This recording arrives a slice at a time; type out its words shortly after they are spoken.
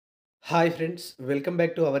Hi friends, welcome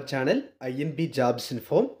back to our channel INB jobs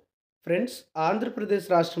info. Friends, Andhra Pradesh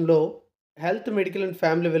రాష్ట్రంలో health, medical and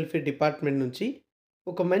family welfare department నుంచి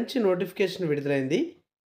ఒక మంచి notification విడుదలైంది.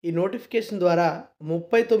 ఈ నోటిఫికేషన్ ద్వారా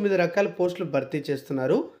 39 రకాల పోస్టులు భర్తీ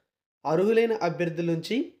చేస్తున్నారు. అర్హులైన అభ్యర్థుల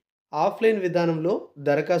నుంచి ఆఫ్లైన్ విధానంలో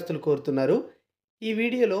దరఖాస్తులు కోరుతున్నారు. ఈ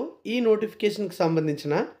వీడియోలో ఈ నోటిఫికేషన్కి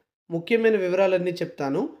సంబంధించిన ముఖ్యమైన వివరాలన్నీ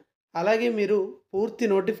చెప్తాను. అలాగే మీరు పూర్తి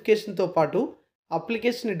నోటిఫికేషన్తో పాటు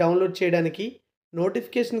అప్లికేషన్ని డౌన్లోడ్ చేయడానికి,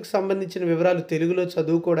 నోటిఫికేషన్కి సంబంధించిన వివరాలు తెలుగులో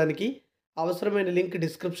చదువుకోవడానికి అవసరమైన లింక్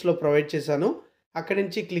డిస్క్రిప్షన్లో ప్రొవైడ్ చేశాను. అక్కడి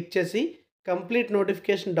నుంచి క్లిక్ చేసి కంప్లీట్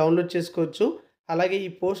నోటిఫికేషన్ డౌన్లోడ్ చేసుకోవచ్చు. అలాగే ఈ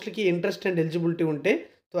పోస్టులకి ఇంట్రెస్ట్ అండ్ ఎలిజిబిలిటీ ఉంటే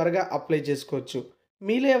త్వరగా అప్లై చేసుకోవచ్చు.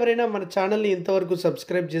 మీలో ఎవరైనా మన ఛానల్ని ఇంతవరకు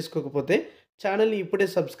సబ్స్క్రైబ్ చేసుకోకపోతే ఛానల్ని ఇప్పుడే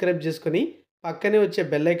సబ్స్క్రైబ్ చేసుకొని పక్కనే వచ్చే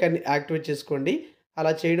బెల్ ఐకాన్ని యాక్టివేట్ చేసుకోండి.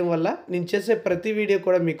 అలా చేయడం వల్ల నేను చేసే ప్రతి వీడియో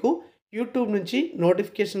కూడా మీకు యూట్యూబ్ నుంచి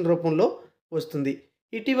నోటిఫికేషన్ రూపంలో వస్తుంది.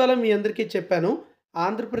 ఇటీవల మీ అందరికీ చెప్పాను,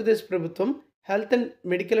 ఆంధ్రప్రదేశ్ ప్రభుత్వం health and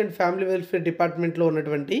medical and family welfare డిపార్ట్మెంట్లో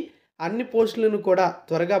ఉన్నటువంటి అన్ని పోస్టులను కూడా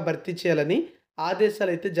త్వరగా భర్తీ చేయాలని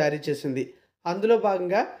ఆదేశాలు అయితే జారీ చేసింది. అందులో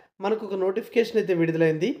భాగంగా మనకు ఒక నోటిఫికేషన్ అయితే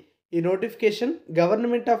విడుదలైంది. ఈ notification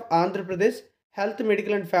government of Andhra Pradesh health,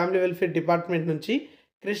 medical and family welfare department నుంచి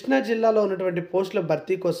కృష్ణా జిల్లాలో ఉన్నటువంటి పోస్టుల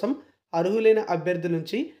భర్తీ కోసం అర్హులైన అభ్యర్థుల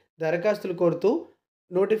నుంచి దరఖాస్తులు కోరుతూ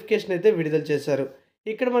నోటిఫికేషన్ అయితే విడుదల చేశారు.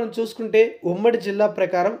 ఇక్కడ మనం చూసుకుంటే ఉమ్మడి జిల్లా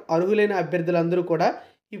ప్రకారం అర్హులైన అభ్యర్థులందరూ కూడా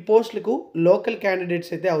ఈ పోస్టులకు లోకల్ క్యాండిడేట్స్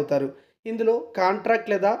అయితే అవుతారు. ఇందులో కాంట్రాక్ట్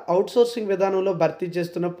లేదా అవుట్సోర్సింగ్ విధానంలో భర్తీ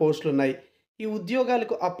చేస్తున్న పోస్టులు ఉన్నాయి. ఈ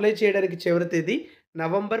ఉద్యోగాలకు అప్లై చేయడానికి చివరి తేదీ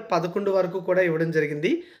నవంబర్ 11 వరకు కూడా ఇవ్వడం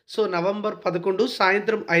జరిగింది. సో నవంబర్ 11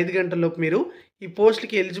 సాయంత్రం 5 గంటలలోపు మీరు ఈ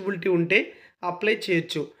పోస్టులకి ఎలిజిబిలిటీ ఉంటే అప్లై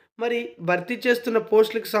చేయొచ్చు. మరి భర్తీ చేస్తున్న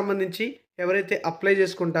పోస్టులకు సంబంధించి ఎవరైతే అప్లై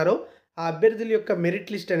చేసుకుంటారో ఆ అభ్యర్థుల యొక్క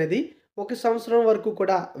మెరిట్ లిస్ట్ అనేది 1 సంవత్సరం వరకు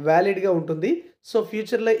కూడా వ్యాలిడ్గా ఉంటుంది. సో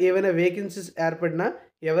ఫ్యూచర్లో ఏవైనా వేకెన్సీస్ ఏర్పడినా,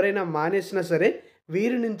 ఎవరైనా మానేసినా సరే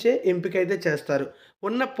వీరి నుంచే ఎంపిక అయితే చేస్తారు.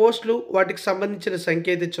 ఉన్న పోస్టులు, వాటికి సంబంధించిన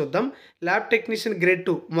సంఖ్య అయితే చూద్దాం. ల్యాబ్ టెక్నీషియన్ గ్రేడ్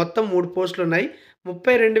 2 మొత్తం 3 పోస్టులు ఉన్నాయి.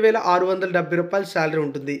 32,670 రూపాయలు శాలరీ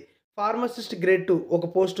ఉంటుంది. ఫార్మసిస్ట్ గ్రేడ్ 2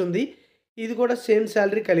 ఒక పోస్ట్ ఉంది. ఇది కూడా సేమ్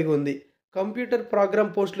శాలరీ కలిగి ఉంది. కంప్యూటర్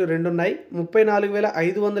ప్రోగ్రామ్ పోస్టులు 2 ఉన్నాయి.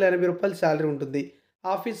 34,580 రూపాయలు శాలరీ ఉంటుంది.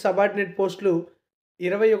 ఆఫీస్ సబార్డినేట్ పోస్టులు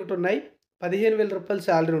 21 ఉన్నాయి. 15,000 రూపాయలు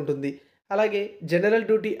శాలరీ ఉంటుంది. అలాగే జనరల్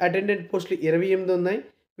డ్యూటీ అటెండెంట్ పోస్టులు 28 ఉన్నాయి.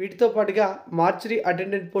 వీటితో పాటుగా మార్చరీ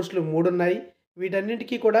అటెండెంట్ పోస్టులు 3 ఉన్నాయి.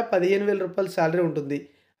 వీటన్నింటికీ కూడా 15,000 రూపాయలు శాలరీ ఉంటుంది.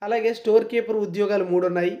 అలాగే స్టోర్ కీపర్ ఉద్యోగాలు 3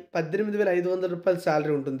 ఉన్నాయి. 18,500 రూపాయలు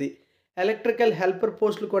శాలరీ ఉంటుంది. ఎలక్ట్రికల్ హెల్పర్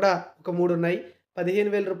పోస్టులు కూడా ఒక 3 ఉన్నాయి.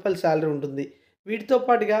 15,000 రూపాయలు శాలరీ ఉంటుంది. వీటితో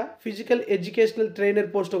పాటుగా physical educational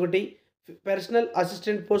trainer post 1, personal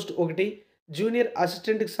assistant post 1, junior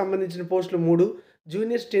అసిస్టెంట్కి సంబంధించిన పోస్టులు 3,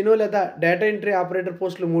 జూనియర్ స్టెనో లేదా డేటా ఎంట్రీ ఆపరేటర్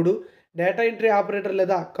పోస్టులు 3, డేటా ఎంట్రీ ఆపరేటర్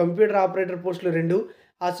లేదా కంప్యూటర్ ఆపరేటర్ పోస్టులు 2,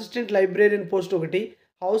 assistant librarian post 1,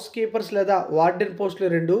 house keepers లేదా వార్డెన్ పోస్టులు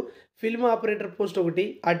 2, ఫిల్మ్ ఆపరేటర్ పోస్ట్ 1,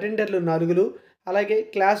 అటెండర్లు 4, అలాగే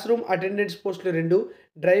క్లాస్ రూమ్ అటెండెంట్స్ పోస్టులు 2,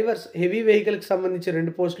 డ్రైవర్స్ హెవీ వెహికల్కి సంబంధించి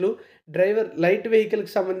 2 పోస్టులు, డ్రైవర్ లైట్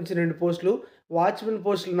వెహికల్కి సంబంధించి 2 పోస్టులు, వాచ్మెన్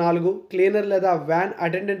పోస్టులు 4, క్లీనర్ లేదా వ్యాన్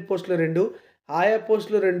అటెండెంట్ పోస్టులు 2, ఆయా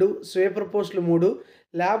పోస్టులు 2, స్వీపర్ పోస్టులు 3,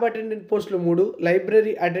 ల్యాబ్ అటెండెంట్ పోస్టులు 3,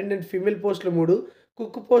 లైబ్రరీ అటెండెంట్ ఫీమేల్ పోస్టులు 3,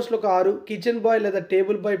 కుక్ పోస్టులు 6, కిచెన్ బాయ్ లేదా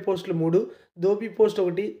టేబుల్ బాయ్ పోస్టులు 3, దోబీ పోస్ట్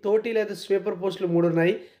 1, తోటి లేదా స్వీపర్ పోస్టులు 3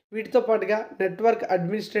 ఉన్నాయి. వీటితో పాటుగా network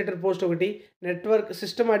administrator post 1, network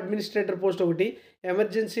system administrator post 1,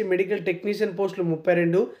 emergency medical technician పోస్టులు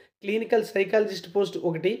 32, clinical psychologist post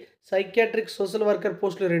 1, psychiatric social worker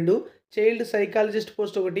పోస్టులు 2, child psychologist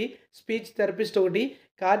post 1, speech therapist 1,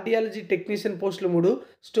 cardiology technician పోస్టులు 3,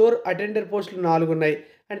 స్టోర్ అటెండర్ పోస్టులు 4 ఉన్నాయి.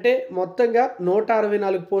 అంటే మొత్తంగా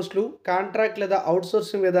 164 పోస్టులు కాంట్రాక్ట్ లేదా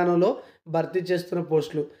అవుట్సోర్సింగ్ విధానంలో భర్తీ చేస్తున్న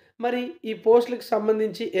పోస్టులు. మరి ఈ పోస్టులకు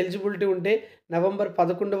సంబంధించి ఎలిజిబిలిటీ ఉంటే నవంబర్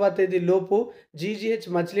 11వ తేదీ లోపు GGH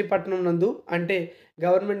మచిలీపట్నం నందు, అంటే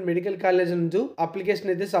గవర్నమెంట్ మెడికల్ కాలేజ్ నందు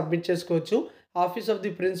అప్లికేషన్ అయితే సబ్మిట్ చేసుకోవచ్చు. Office of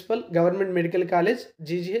the principal, government medical college,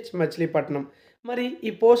 GGH Machilipatnam. మరి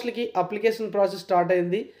ఈ పోస్టులకి అప్లికేషన్ ప్రాసెస్ స్టార్ట్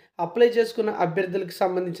అయింది. అప్లై చేసుకున్న అభ్యర్థులకు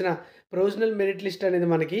సంబంధించిన ప్రొవిజనల్ మెరిట్ లిస్ట్ అనేది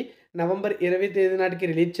మనకి నవంబర్ 20 తేదీ నాటికి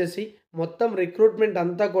రిలీజ్ చేసి మొత్తం రిక్రూట్మెంట్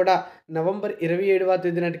అంతా కూడా నవంబర్ 27వ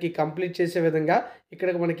తేదీ నాటికి కంప్లీట్ చేసే విధంగా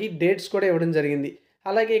ఇక్కడ మనకి డేట్స్ కూడా ఇవ్వడం జరిగింది.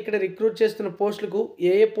 అలాగే ఇక్కడ రిక్రూట్ చేస్తున్న పోస్టులకు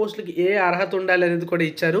ఏ పోస్టులకి ఏ అర్హత ఉండాలి అనేది కూడా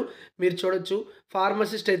ఇచ్చారు. మీరు చూడొచ్చు.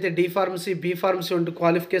 ఫార్మసిస్ట్ అయితే డి ఫార్మసీ, బి ఫార్మసీ వంటి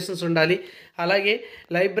క్వాలిఫికేషన్స్ ఉండాలి. అలాగే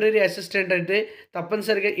లైబ్రరీ అసిస్టెంట్ అంటే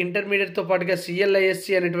తప్పనిసరిగా ఇంటర్మీడియేట్‌తో పాటుగా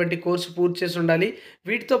సీఎల్ఐఎస్‌సి అనేటువంటి కోర్సు పూర్తి చేసి ఉండాలి.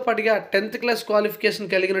 వీటితో పాటుగా 10థ్ క్లాస్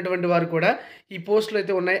క్వాలిఫికేషన్ కలిగినటువంటి వారు కూడా ఈ పోస్టులు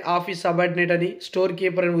అయితే ఉన్నాయి. ఆఫీస్ సబార్డినేట్ అని, స్టోర్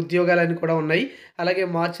కీపర్ అని ఉద్యోగాలని కూడా ఉన్నాయి. అలాగే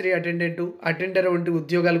మార్చరీ అటెండెంటు, అటెండర్ వంటి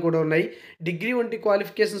ఉద్యోగాలు కూడా ఉన్నాయి. డిగ్రీ వంటి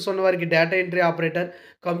క్వాలిఫికేషన్స్ ఉన్నవారికి data entry operator,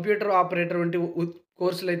 computer operator వంటి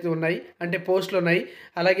కోర్సులైతే ఉన్నాయి. అంటే పోస్టులున్నాయి.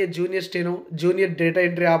 అలాగే junior steno, junior data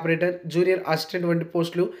entry operator, junior assistant వంటి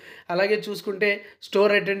పోస్టులు. అలాగే చూసుకుంటే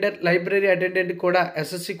స్టోర్ అటెండర్, లైబ్రరీ అటెండెంట్ కూడా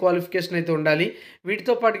ఎస్ఎస్‌సి క్వాలిఫికేషన్ అయితే ఉండాలి.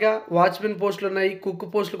 వీటితో పాటుగా వాచ్‌మెన్ పోస్టులున్నాయి. కుక్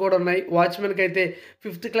పోస్టులు కూడా ఉన్నాయి. వాచ్‌మెన్‌కి అయితే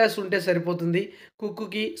 5థ్ క్లాస్ ఉంటే సరిపోతుంది.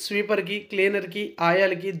 కుక్‌కి, స్వీపర్‌కి, క్లీనర్‌కి,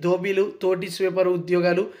 ఆయాలకి, ధోబీలు, తోటి స్వీపర్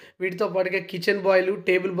ఉద్యోగాలు. వీటితో పాటుగా కిచెన్ బాయ్‌లు,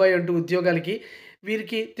 టేబుల్ బాయ్ అంటూ ఉద్యోగాలకి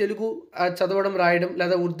వీరికి తెలుగు చదవడం, రాయడం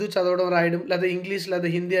లేదా ఉర్దూ చదవడం, రాయడం లేదా ఇంగ్లీష్ లేదా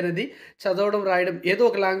హిందీ అనేది చదవడం, రాయడం ఏదో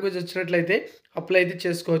ఒక లాంగ్వేజ్ వచ్చినట్లయితే అప్లై అయితే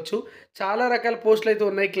చేసుకోవచ్చు. చాలా రకాల పోస్టులయితే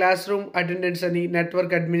ఉన్నాయి. క్లాస్ రూమ్ అటెండెంట్స్ అని,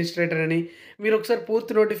 నెట్వర్క్ అడ్మినిస్ట్రేటర్ అని. మీరు ఒకసారి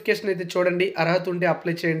పూర్తి నోటిఫికేషన్ అయితే చూడండి. అర్హత ఉంటే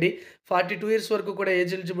అప్లై చేయండి. 42 ఇయర్స్ వరకు కూడా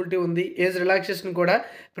ఏజ్ ఎలిజిబిలిటీ ఉంది. ఏజ్ రిలాక్సేషన్ కూడా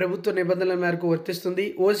ప్రభుత్వ నిబంధనల మేరకు వర్తిస్తుంది.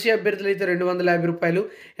 ఓసీ అభ్యర్థులైతే రూ. 250,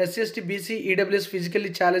 SC, ST, BC, EWS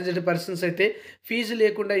physically challenged persons అయితే ఫీజు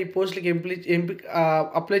లేకుండా ఈ పోస్టులకి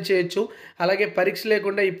అప్లై చేయొచ్చు. అలాగే పరీక్ష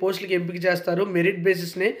లేకుండా ఈ పోస్టులకి ఎంపిక చేస్తారు. మెరిట్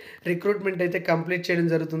బేసిస్‌నే రిక్రూట్‌మెంట్ అయితే కంప్లీట్ చేయడం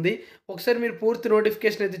జరుగుతుంది. ఒకసారి మీరు పూర్తి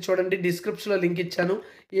నోటిఫికేషన్ అయితే చూడండి. డిస్క్రిప్షన్‌లో లింక్ ఇచ్చాను.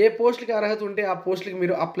 ఏ పోస్టులకి అర్హత ఉంటే ఆ పోస్టులకి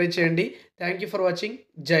మీరు అప్లై చేయండి. Thank you for watching.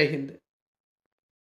 జై హింద్.